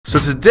So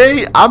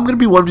today, I'm going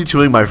to be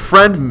 1v2ing my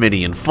friend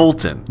Minnie and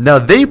Fulton. Now,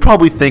 they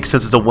probably think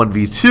since it's a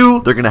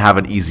 1v2, they're going to have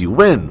an easy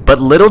win.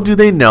 But little do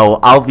they know,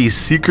 I'll be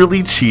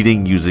secretly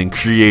cheating using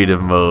creative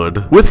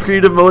mode. With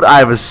creative mode, I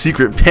have a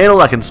secret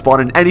panel I can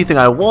spawn in anything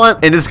I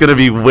want, and it's going to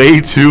be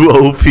way too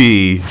OP.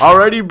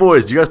 Alrighty,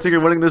 boys, do you guys think you're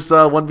winning this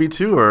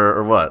 1v2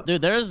 or what?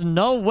 Dude, there's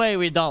no way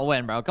we don't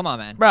win, bro. Come on,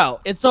 man.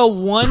 Bro, it's a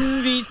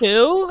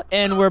 1v2,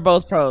 and we're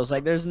both pros.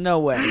 Like, there's no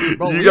way.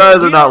 Bro, You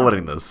guys are not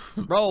winning this.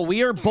 Bro,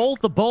 we are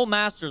both the bow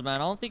masters, man.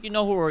 I don't think you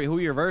know who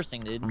you're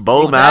versing, dude.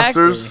 Bow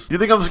masters? You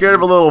think I'm scared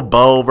of a little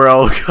bow,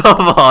 bro?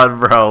 Come on,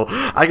 bro.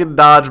 I can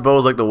dodge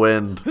bows like the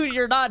wind. Dude,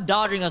 you're not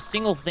dodging a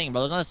single thing, bro.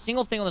 There's not a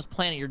single thing on this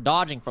planet you're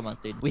dodging from us,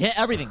 dude. We hit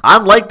everything.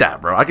 I'm like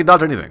that, bro. I can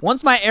dodge anything.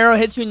 Once my arrow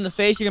hits you in the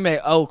face, you're gonna be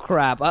like, oh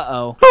crap,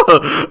 uh-oh.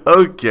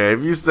 Okay,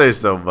 if you say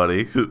so,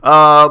 buddy.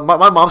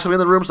 My mom's coming in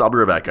the room, so I'll be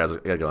right back, guys. I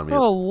gotta go on mute.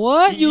 Oh,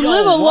 what? You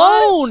live what?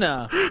 alone.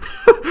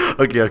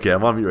 Okay,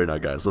 I'm on mute right now,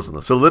 guys.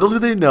 Listen. So little do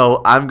they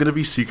know, I'm gonna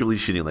be secretly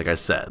cheating, like I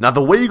said. Now,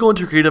 the way you go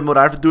into creative mode,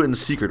 I have to do it in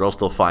secret, or I'll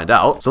still find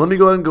out. So let me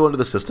go ahead and go into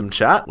the system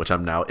chat, which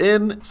I'm now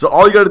in. So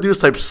all you gotta do is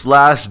type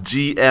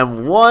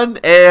 /GM1,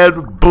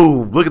 and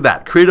boom. Look at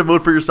that. Creative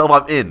mode for yourself,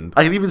 I'm in.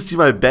 I can even see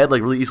my bed,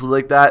 like, really easily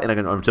like that, and I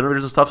can run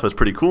generators and stuff, so it's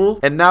pretty cool.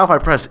 And now if I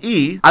press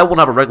E, I won't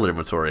have a regular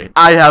inventory.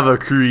 I have a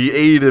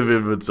creative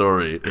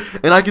inventory,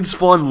 and I can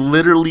spawn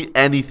literally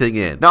anything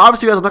in. Now,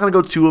 obviously, guys, I'm not gonna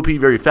go too OP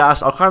very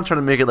fast. I'll kind of try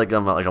to make it like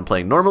I'm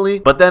playing normally,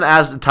 but then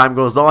as the time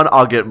goes on,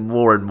 I'll get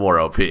more and more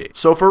OP.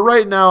 So for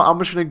right now, I'm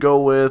just gonna go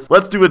with,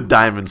 let's do a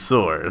diamond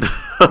sword.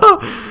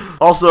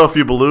 Also, a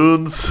few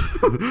balloons,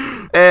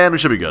 and we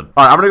should be good.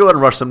 All right, I'm gonna go ahead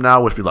and rush them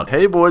now. Wish me luck.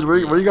 Hey, boys, where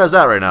you guys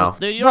at right now?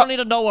 Dude, you don't need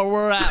to know where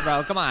we're at,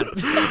 bro. Come on.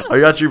 Are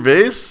you at your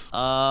base?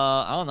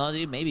 I don't know,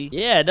 dude. Maybe.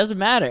 Yeah, it doesn't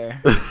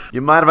matter. You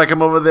mind if I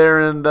come over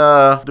there and do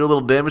a little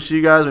damage to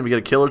you guys? Maybe get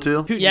a kill or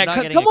two? Dude, Yeah,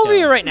 come over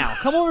here right now.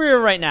 Come over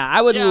here right now.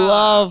 I would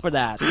love for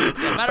that. Yeah,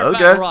 matter of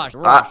fact,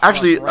 rush,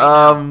 actually,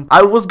 right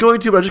I was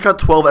going to, but I just got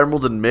 12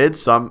 emeralds in mid,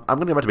 so I'm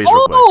gonna get back to base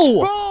real quick. Bro,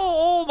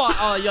 oh my,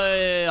 oh,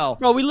 yo.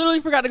 Bro, we literally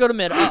forgot to go to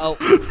mid. Uh-oh.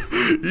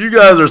 You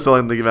guys are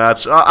selling the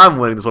match. I'm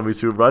winning this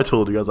 1v2, bro. I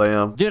told you guys I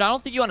am. Dude, I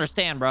don't think you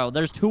understand, bro.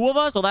 There's two of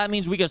us, so that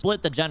means we can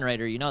split the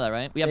generator. You know that,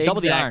 right? We have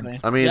double the iron.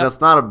 I mean,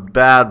 that's not a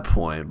bad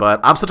point, but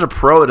I'm such a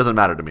pro, it doesn't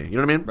matter to me. You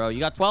know what I mean? Bro, you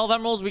got 12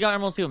 emeralds, we got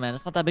emeralds too, man.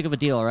 It's not that big of a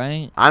deal,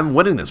 right? I'm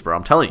winning this, bro.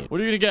 I'm telling you. What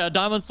are you gonna get? A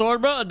diamond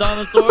sword, bro? A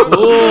diamond sword?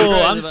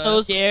 Oh, I'm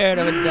so scared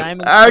of a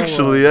diamond sword.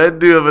 Actually, I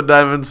do have a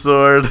diamond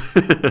sword.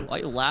 Why are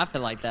you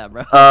laughing like that,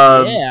 bro?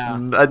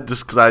 Yeah.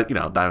 Just because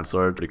diamond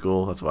sword, pretty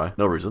cool. That's why.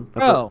 No reason.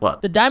 That's bro,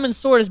 what? The diamond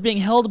sword is being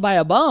held by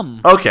a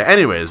bum. Okay,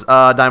 anyways,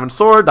 diamond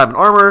sword, diamond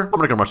armor. I'm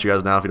gonna come rush you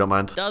guys now if you don't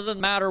mind. Doesn't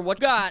matter what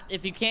you got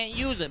if you can't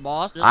use it,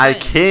 boss. I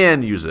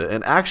can use it,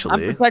 and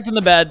actually... I'm protecting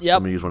the bed. Yep.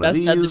 Let me use one of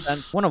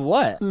these. One of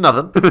what?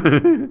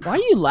 Nothing. Why are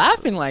you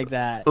laughing like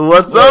that?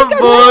 What's up,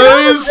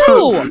 boys?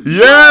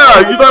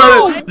 Yeah, you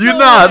thought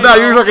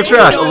you're talking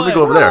trash. Oh, let me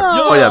go over there.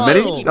 Oh, yeah,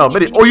 Minnie? No,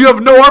 Minnie. Oh, you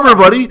have no armor,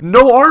 buddy.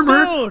 No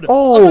armor. Dude,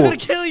 oh, I'm gonna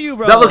kill you,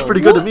 bro. That looks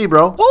pretty good to me,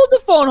 bro. Hold the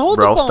phone.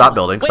 Bro, stop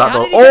building. Wait, Stop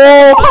building.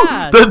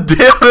 how did he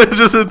get Oh, the damage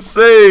is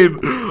insane.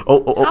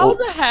 How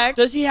the heck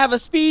does he have a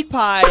speed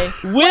pie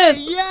with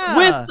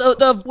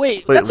the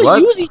wait, that's a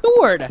what? Uzi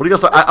sword. What do you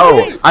guys?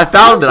 I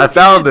found it.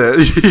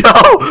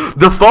 Yo,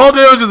 the fall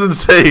damage is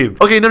insane.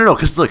 Okay, no,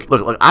 because look,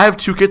 I have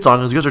 2 kits on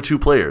because you guys are 2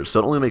 players, so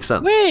it only makes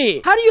sense.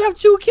 Wait, how do you have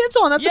 2 kits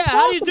on? That's impossible.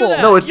 How do you do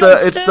that? No, it's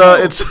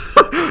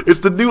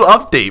the new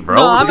update, bro.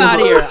 No, I'm out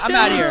of here. I'm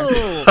out of here.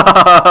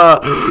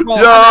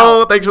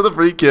 Yo, thanks for the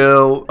free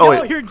kill. Oh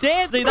wait, you're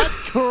dancing.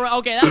 That's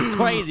okay. That's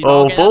crazy.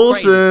 Oh, okay,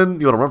 Fulton,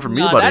 you want to run from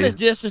me, buddy? That is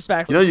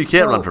disrespectful. You know you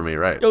can't run from me,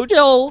 right? Go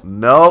chill.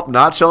 Nope,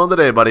 not chilling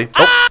today, buddy.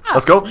 Oh,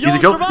 let's go. Easy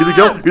kill. Easy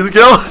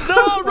kill.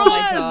 No, no.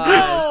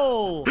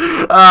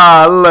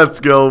 Let's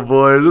go,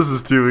 boys. This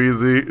is too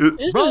easy.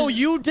 Bro,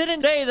 you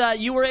didn't say that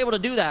you were able to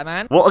do that,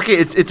 man. Well, okay,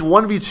 it's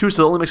 1v2,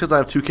 so it only makes sense I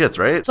have 2 kits,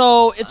 right?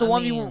 So it's a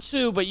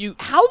 1v2, but you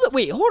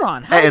wait, hold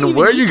on. Hey, and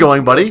where are you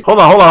going, buddy? Hold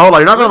on.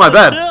 You're not going to my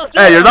bed. Chill.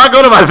 Hey, you're not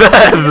going to my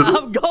bed.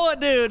 I'm going,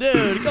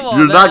 dude. Come on.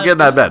 You're not getting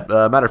that bed.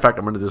 Matter of fact,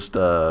 I'm going to just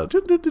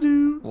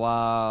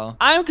Wow.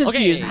 I'm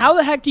confused. Okay. How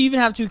the heck do you even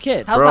have 2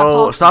 kits? How's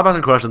bro, stop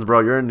asking questions, bro.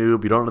 You're a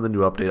noob. You don't know the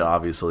new update,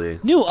 obviously.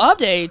 New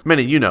update?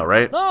 Minnie, you know,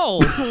 right? No.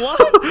 What?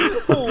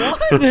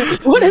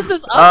 What is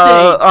this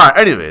update? Alright,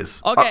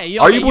 anyways. Okay,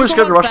 are you boys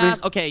scared to rush me?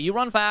 Okay, you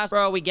run fast,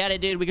 bro. We get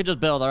it, dude. We could just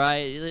build,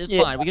 alright? It's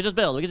fine. We can just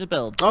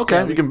build.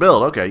 Okay, you can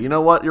build. Okay, you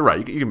know what? You're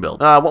right. You can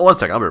build. 1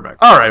 second. I'll be right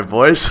back. Alright,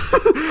 boys.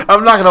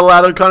 I'm not gonna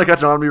lie. They're kind of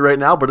catching on me right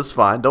now, but it's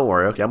fine. Don't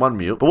worry. Okay, I'm on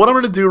mute. But what I'm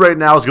gonna do right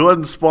now is go ahead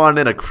and spawn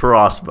in a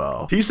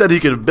crossbow. He said he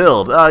could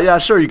build. Yeah,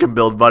 sure you can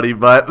build, buddy,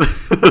 but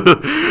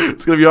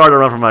it's gonna be hard to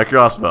run from my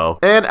crossbow.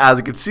 And as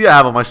you can see, I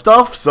have all my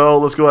stuff, so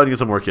let's go ahead and get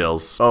some more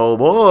kills. Oh,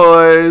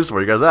 boys.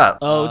 Where you guys at?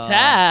 Oh,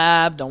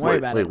 Tab. Don't worry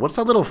about it. Wait, what's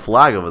that little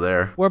flag over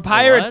there? We're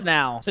pirates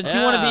now. Since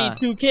you want to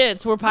be 2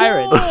 kits, we're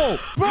pirates. Whoa,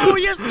 bro,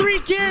 you have 3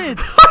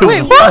 kids.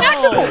 Wait,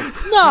 what?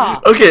 Nah.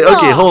 Okay,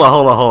 hold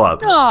on.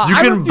 Nah, you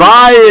I can refuse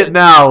buy to do it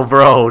now,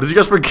 bro. Did you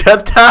guys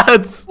forget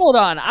that? Hold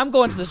on, I'm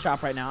going to the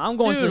shop right now. Dude,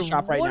 what now.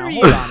 are Hold on.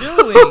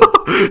 you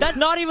doing? That's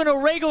not even a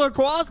regular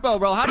crossbow,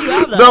 bro. How do you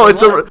have that? No, Wait,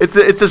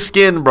 it's a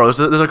skin, bro.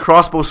 There's a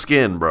crossbow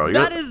skin, bro.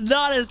 that is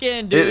not a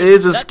skin, dude. It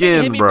is a that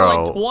skin, thing hit me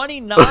bro. For like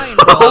 29,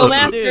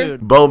 bro.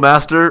 Dude.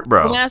 Bowmaster,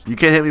 bro. Bowmaster. You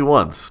can't hit me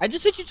once. I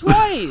just hit you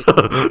twice.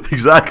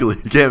 Exactly.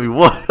 You can't hit me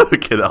once.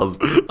 Okay, that was...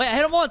 Wait, I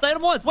hit him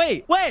once.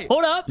 Wait,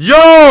 hold up.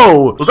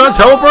 Yo! Was that a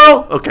tele,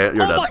 bro? Okay, you're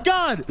dead. Oh my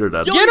god. You're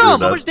dead. Yo, Get you him.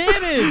 do so much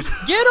damage.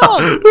 Get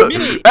him.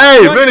 Minnie. Hey,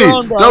 You're on Minnie! your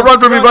own, bro. Don't run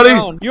from me, You're on buddy!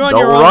 your own. You're on Don't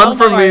your own. run Oh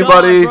from my me, God,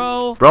 buddy!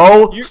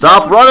 bro.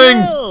 Stop Yo,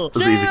 running! chill.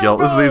 This is an easy Chill, kill.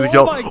 This is an easy bro.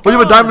 kill. Oh my Oh, you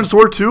have a God. diamond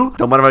sword too?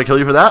 Don't mind if I kill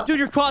you for that? Dude,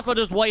 your crossbow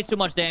does way too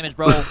much damage,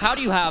 bro. How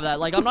do you have that?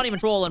 Like, I'm not even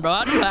trolling, bro.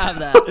 How do you have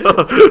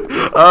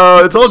that?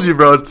 I told you,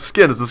 bro. It's the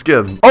skin. It's the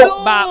skin.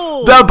 Oh,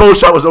 No. that bow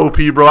shot was OP,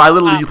 bro. I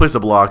literally placed a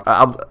block.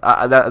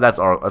 That's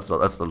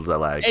the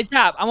lag. Hey,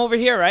 Tap, I'm over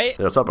here, right?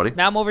 Hey, what's up, buddy?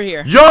 Now I'm over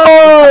here. Yo!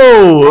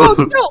 Oh,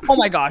 no. Oh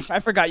my gosh, I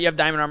forgot you have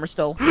diamond armor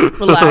still.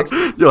 Relax.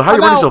 Yo, how are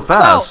you running so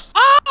fast?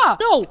 Ah!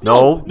 No.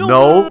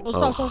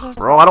 Stop.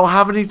 Bro, I don't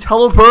have any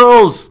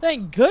telepearls.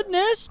 Thank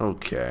goodness.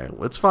 Okay,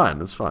 it's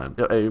fine. It's fine.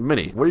 Yo, hey,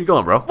 Minnie, where are you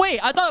going, bro? Wait,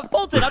 I thought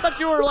Fulton. I thought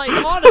you were like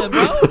on him,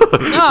 bro.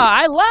 Nah,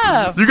 I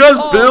left. You guys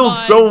Oh build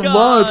my so God.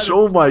 much.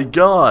 Oh my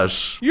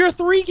gosh. You're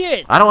 3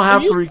 kids. I don't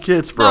have Are you- 3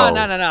 kits, bro.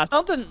 No.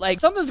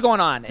 Something's going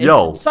on.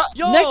 Yo. Next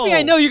thing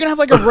I know, you're gonna have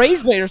like a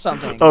raised blade or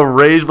something. A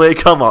rage blade?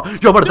 Come on.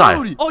 Yo, I'm gonna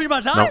die. Dude. Oh, you're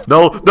about to die?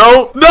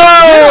 No!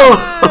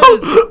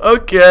 Yes!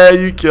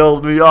 Okay, you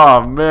killed me.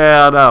 Oh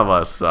man, that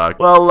must suck.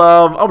 Well,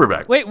 I'll be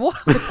back. Wait, what?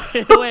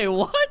 Wait,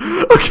 what?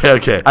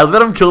 Okay. I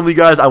let him kill me,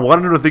 guys. I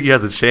wanted him to think he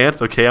has a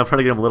chance. Okay, I'm trying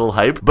to get him a little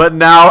hype. But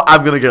now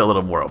I'm gonna get a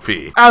little more OP.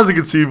 As you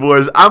can see,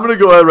 boys, I'm gonna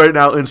go ahead right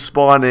now and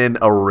spawn in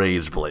a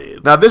rage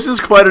blade. Now, this is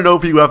quite an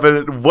OP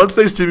weapon. Once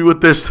they see me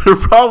with this, they're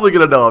probably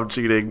gonna know I'm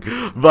cheating.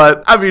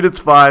 But I mean, it's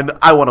fine.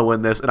 I want to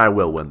win this, and I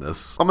will win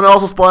this. I'm gonna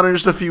also spawn in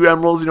just a few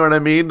emeralds. You know what I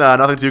mean?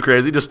 Nothing too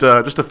crazy. Just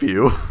a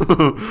few.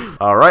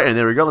 All right, and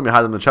there we go. Let me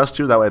hide them in the chest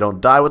too. That way I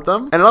don't die with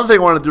them. And another thing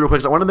I want to do real quick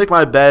is I want to make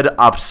my bed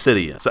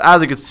obsidian. So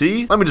as you can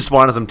see, let me just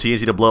spawn in some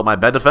TNT to blow up my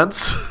bed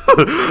defense.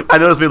 I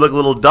know this may look a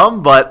little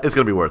dumb, but it's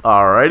gonna be worth it.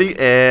 Alrighty,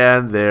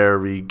 and there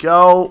we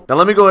go. Now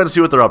let me go ahead and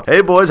see what they're up to.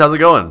 Hey boys, how's it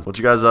going? What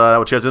you guys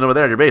doing over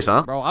there in your base,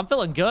 huh? Bro, I'm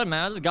feeling good,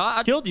 man.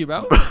 I killed you,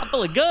 bro. I'm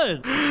feeling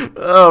good.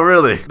 Oh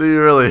really? Do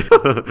you really?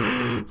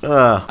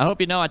 I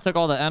hope you know I took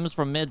all the M's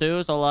from mid,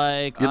 dude. So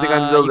like, You think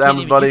I need those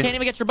M's, buddy? You can't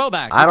even get your bow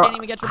back. I can't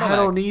even get your bow I back.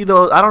 don't need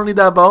those. I don't need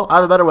that bow. I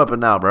have a better weapon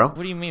now, bro.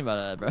 What do you mean by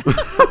that, bro?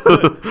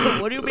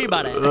 What do you mean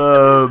by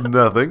that?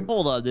 Nothing.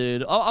 Hold up,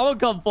 dude. I want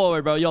to come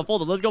forward, bro. Yo,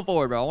 hold up. Let's go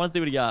forward, bro. I want to see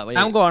what he got. Wait.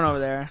 I'm going over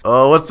there.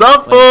 Oh, what's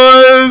up,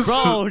 boys?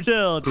 Bro,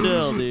 chill,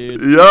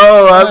 dude.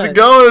 Yo, how's it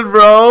going,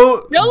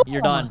 bro? Yo.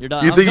 You're done. You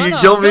think you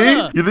can kill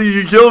me? You think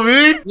you can kill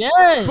me?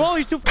 Yes. Bro,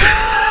 he's too. No.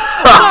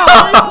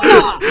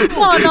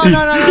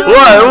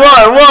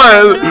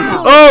 What?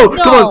 Oh,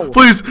 No. come on,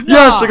 please.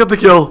 Yes, I got the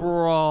kill.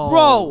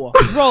 Bro,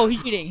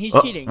 he's cheating. He's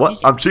cheating. What? He's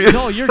cheating. I'm cheating?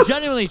 No, you're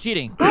genuinely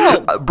cheating.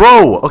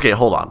 Bro, okay,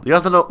 hold on. You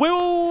guys don't know.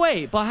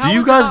 Wait. But how Do you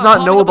is guys that not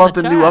popping know up in about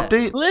the new chat?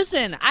 update?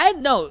 Listen,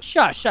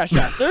 shush.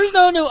 There's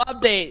no new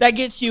update that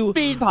gets you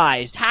speed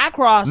pies, tack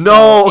cross.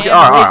 No, okay,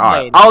 all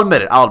right. I'll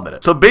admit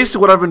it. So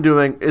basically, what I've been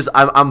doing is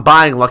I'm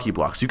buying lucky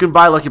blocks. You can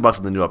buy lucky blocks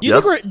in the new update. You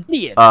Yes. think we're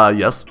idiots?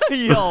 Yes.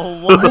 Yo,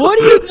 what? What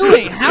are you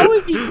doing? How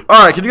is he?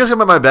 All right, can you guys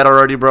come at my bed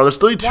already, bro? There's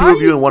still 2 Why of are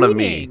you you and 1 of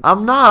me. cheating?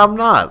 I'm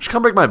not. Just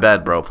come break my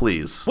bed, bro,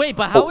 please. Wait,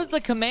 but how is the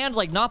command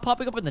like not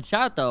popping up in the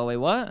chat though? Wait,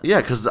 what?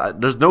 Yeah, because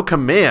there's no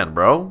command,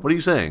 bro. What are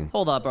you saying?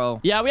 Hold up, bro.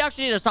 Yeah, we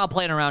actually need to stop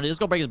playing around. Just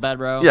go break his bed,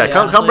 bro. Yeah,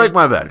 come honestly. break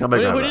my bed. Come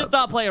break We my need to bed.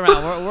 stop playing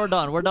around. We're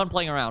done. We're done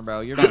playing around,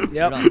 bro. You're done. Yep.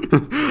 You're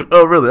done.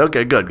 Oh, really?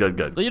 Okay, good.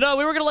 You know,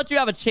 we were gonna let you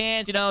have a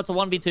chance. You know, it's a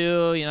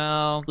 1v2. You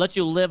know, let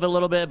you live a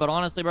little bit. But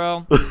honestly,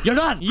 bro, you're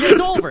done. Yeah,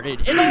 it's over,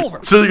 dude. It's over.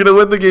 So you're gonna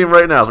win the game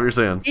right now? Is what you're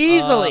saying?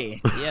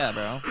 Easily. Yeah,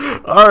 bro.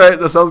 All right,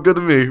 that sounds good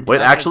to me. Wait,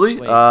 Yeah, actually,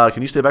 wait.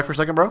 can you stay back for a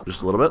second, bro?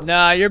 Just a little bit.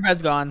 Nah, your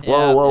bed's gone.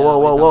 Yeah, Whoa. yeah,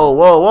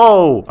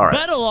 All right.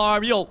 Bed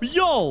alarm, yo.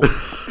 Why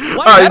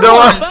Alright, you know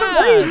what?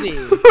 Crazy.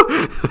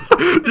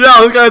 Yeah,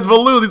 this guy's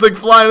balloon. He's like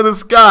flying in the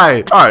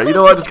sky. All right, you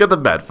know what? Just get the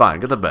bed. Fine,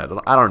 get the bed.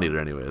 I don't need it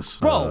anyways.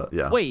 Bro,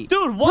 yeah. wait,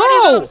 dude,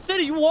 what Bro. in the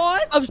city?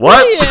 What?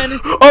 What? Obsidian.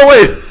 Oh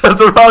wait, that's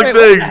the wrong Wait, what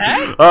thing. the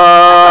heck?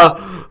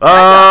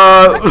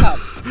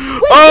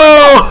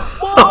 Oh.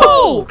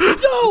 Whoa!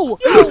 Yo!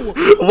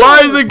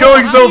 Why is it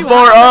going how so do you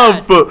far have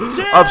up? that?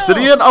 Chill.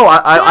 Obsidian?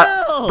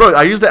 Oh, bro,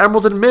 I used the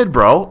emeralds in mid,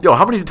 bro. Yo,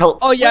 how many tell?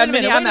 Oh yeah, Wait a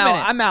Minnie, minute, I'm wait a out.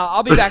 minute. I'm out.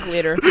 I'll be back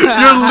later.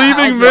 You're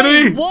leaving,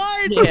 Minnie?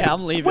 What? Yeah,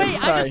 I'm leaving. Wait,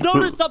 I Sorry. just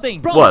noticed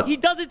something. Bro, What? he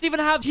doesn't even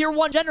have tier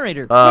 1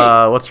 generator.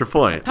 What's your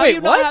point? How do wait,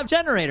 you what? not have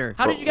generator?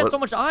 How did you get What? so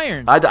much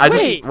iron? I just.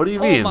 Wait. What do you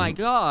mean? Oh my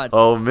god.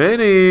 Oh,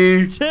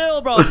 Minnie.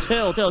 Chill, bro.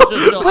 Chill. Wait,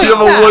 You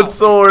have a Sal. wood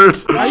sword.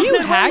 Are you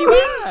Where hacking?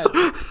 you at?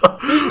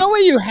 There's no way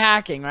you're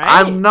hacking, right?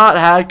 I'm not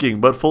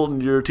hacking, but Fulton,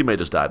 your teammate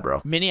just died,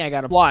 bro. Minnie, I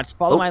gotta watch.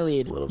 Follow my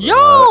lead. little bit Yo!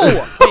 of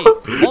Wait.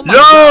 Oh my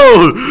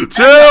Yo!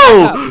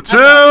 God.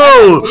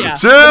 Chill! Yeah.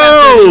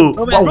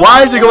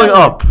 Why is it going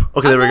up?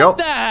 Okay, there we go.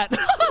 That.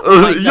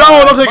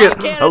 Yo, don't take it.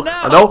 Oh,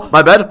 no,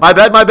 my bed. my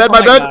bed.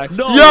 gosh.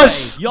 No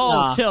Yes! way. Yo,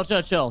 Nah.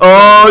 chill.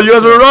 Oh, you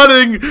guys are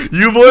running.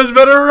 You boys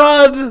better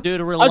run.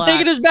 Dude, relax. I'm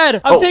taking his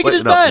bed. I'm taking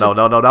his bed. No,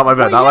 not my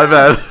bed. Oh, Not my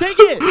yeah. bed. Take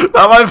it.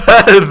 Not my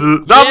bed.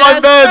 Not my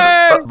Yes, bed.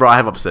 sir. Bro, I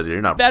have obsidian.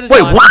 You're not. That is Wait,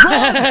 gone.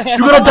 what? You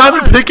got a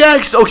diamond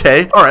pickaxe?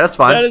 Okay. All right, that's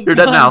That fine. is You're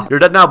dead gone. now. You're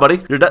dead now, buddy.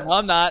 You're dead. No,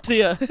 I'm not. See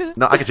ya.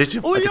 No, I can chase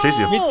you. Oh, I can chase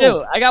you. yo. Me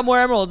too. I got more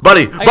emeralds.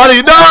 Buddy, I got buddy,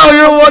 more no,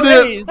 you're emeralds. one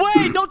hit.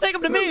 Wait, don't take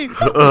him to me.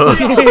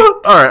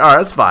 All right,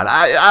 that's fine.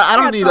 I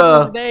don't got need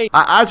something today.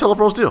 I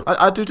teleports too.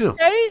 I do too.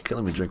 Okay. Okay,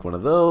 let me drink one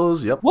of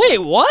those. Yep. Wait,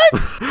 what?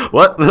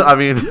 What? I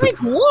mean, Drink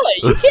what?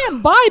 You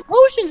can't buy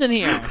potions in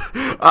here.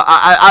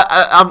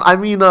 I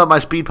mean my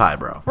speed pie,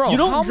 bro. Bro, You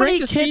don't how drink many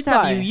the kits speed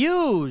have pie.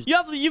 you used?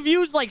 You've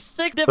used like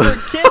 6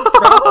 different kits,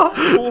 bro.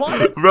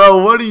 What?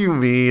 Bro, what do you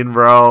mean,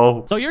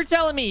 bro? So you're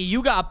telling me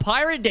you got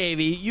Pirate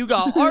Davy, you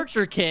got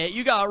Archer Kit,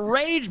 you got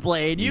Rage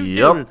Blade, you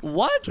Yep. dude,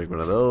 what? Drink one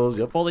of those.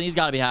 Yep. Well, then he's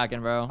got to be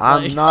hacking, bro.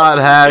 I'm Like, not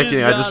hacking.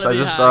 he's I just gotta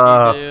be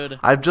hacking, dude.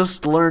 I've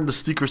just learned the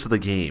secrets of the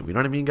game. You know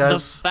what I mean, The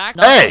guys? fact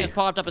nothing Hey! has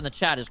popped up in the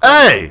chat is crazy.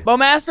 Hey!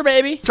 Bowmaster,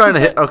 baby. Trying to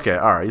hit. Okay,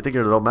 all right. You think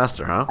you're the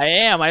master, huh? I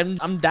am.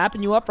 I'm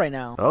dapping you up right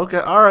now. Okay,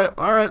 all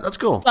right. That's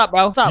cool. What's up,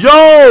 bro? What's up?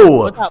 Yo!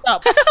 What's up?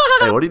 What's up?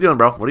 Hey, what are you doing,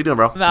 bro? What are you doing,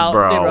 bro? Val,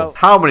 Bro, zero.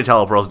 how many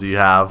teleports do you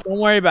have? Don't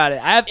worry about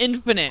it. I have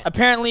infinite.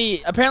 Apparently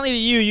to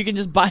you can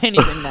just buy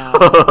anything now.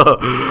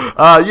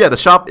 Yeah, the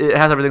shop it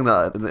has everything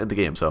in the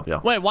game. So yeah.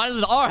 Wait, why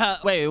doesn't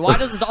why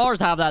doesn't ours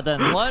have that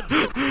then? What?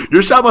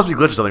 Your shop must be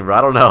glitched or something, bro.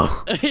 I don't know.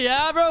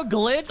 Yeah, bro,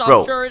 glitch. I'm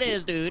Bro. sure it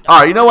is, dude. All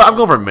right, you know what? I'm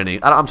going for a mini.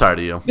 I'm tired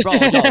of you. Bro,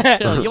 yo,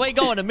 chill. You ain't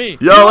going to me.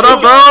 Yo, what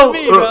up, You ain't bro? going to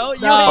me, bro.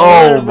 You No. ain't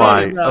Oh going to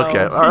my. me, bro.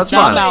 Okay, all right, that's No,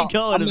 fine. no. ain't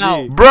going to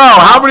I'm me. Bro,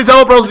 how many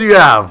teleports do you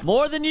have?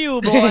 More than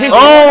you, boy.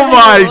 Oh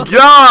my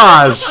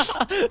gosh!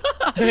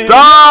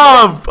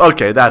 Stop!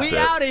 Okay, that's We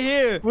it. out of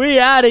here. We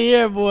out of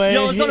here, boy.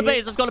 Yo, let's go to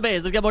base. Let's go to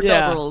base. Let's get more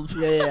Yeah. teleportals.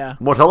 Yeah.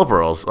 More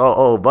teleportals.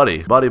 Oh,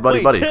 buddy. Wait,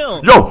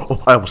 chill. Yo!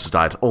 Oh, I almost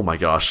died. Oh my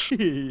gosh.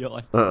 Yo,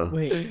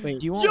 Wait. Do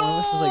you want?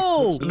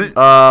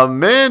 Yo!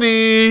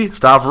 Manny!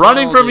 Stop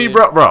running Oh, from me, dude.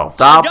 bro. Bro, I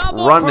stop got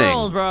more running.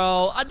 pearls,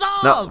 bro.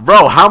 No,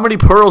 bro, how many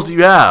pearls do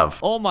you have?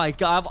 Oh my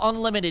god, I have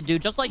unlimited,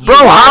 dude. Just like you. Bro,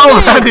 how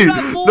Running! many? You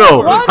got more.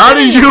 No, how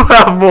do you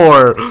have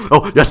more?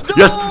 Oh, yes,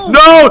 yes.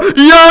 No,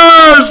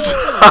 yes!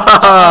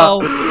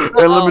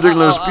 Hey, let me drink a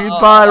little speed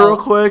pie real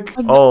quick.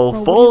 Oh,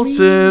 Bro, what do you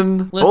Fulton.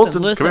 mean?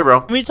 Fulton, Listen. come here,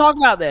 bro. Can we talk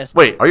about this?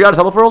 Wait, are you out of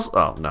teleportals?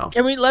 Oh, no.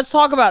 Let's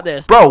talk about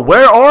this. Bro,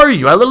 where are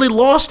you? I literally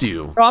lost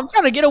you. Bro, I'm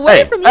trying to get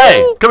away from Hey,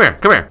 you. come here.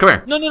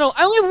 No.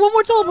 I only have one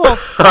more teleport.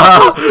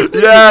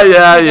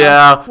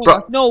 Yeah.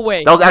 Bro, No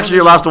way. that was actually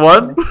your last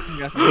one?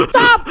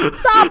 Stop.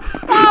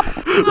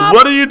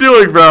 What are you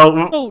doing,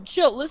 bro? No,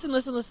 chill. Listen.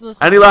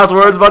 Any last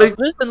words, buddy?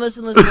 Listen.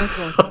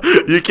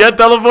 You can't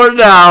teleport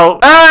now.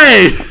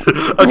 Hey!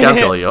 Okay,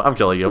 I'm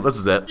killing you. This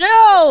is it.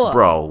 Yo!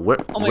 Bro,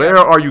 Oh my where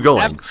God. are you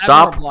going?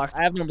 Stop.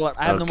 I have no block.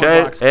 I have no more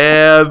Okay, blocks.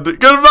 and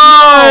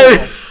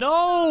goodbye!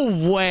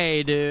 No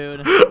way,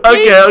 dude.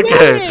 Okay.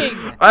 kidding.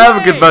 I have a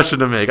Hey. confession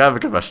to make.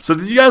 So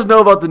did you guys know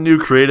about the new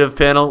creative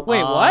panel?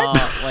 Wait,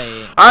 what?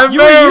 Wait. I You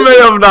may were or may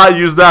have not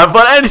used that,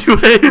 but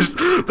anyways,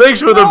 thanks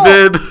for the Bro.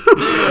 bid.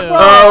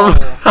 Bro.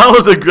 That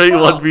was a great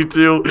Bro.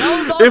 1v2.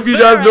 That was If you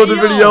guys unfair, enjoyed the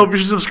yo. video, be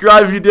sure to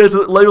subscribe if you did,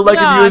 so leave a like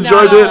if Nah, you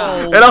enjoyed nah, it.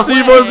 no And I'll see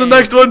you boys in the way.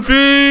 next one.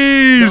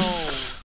 Peace!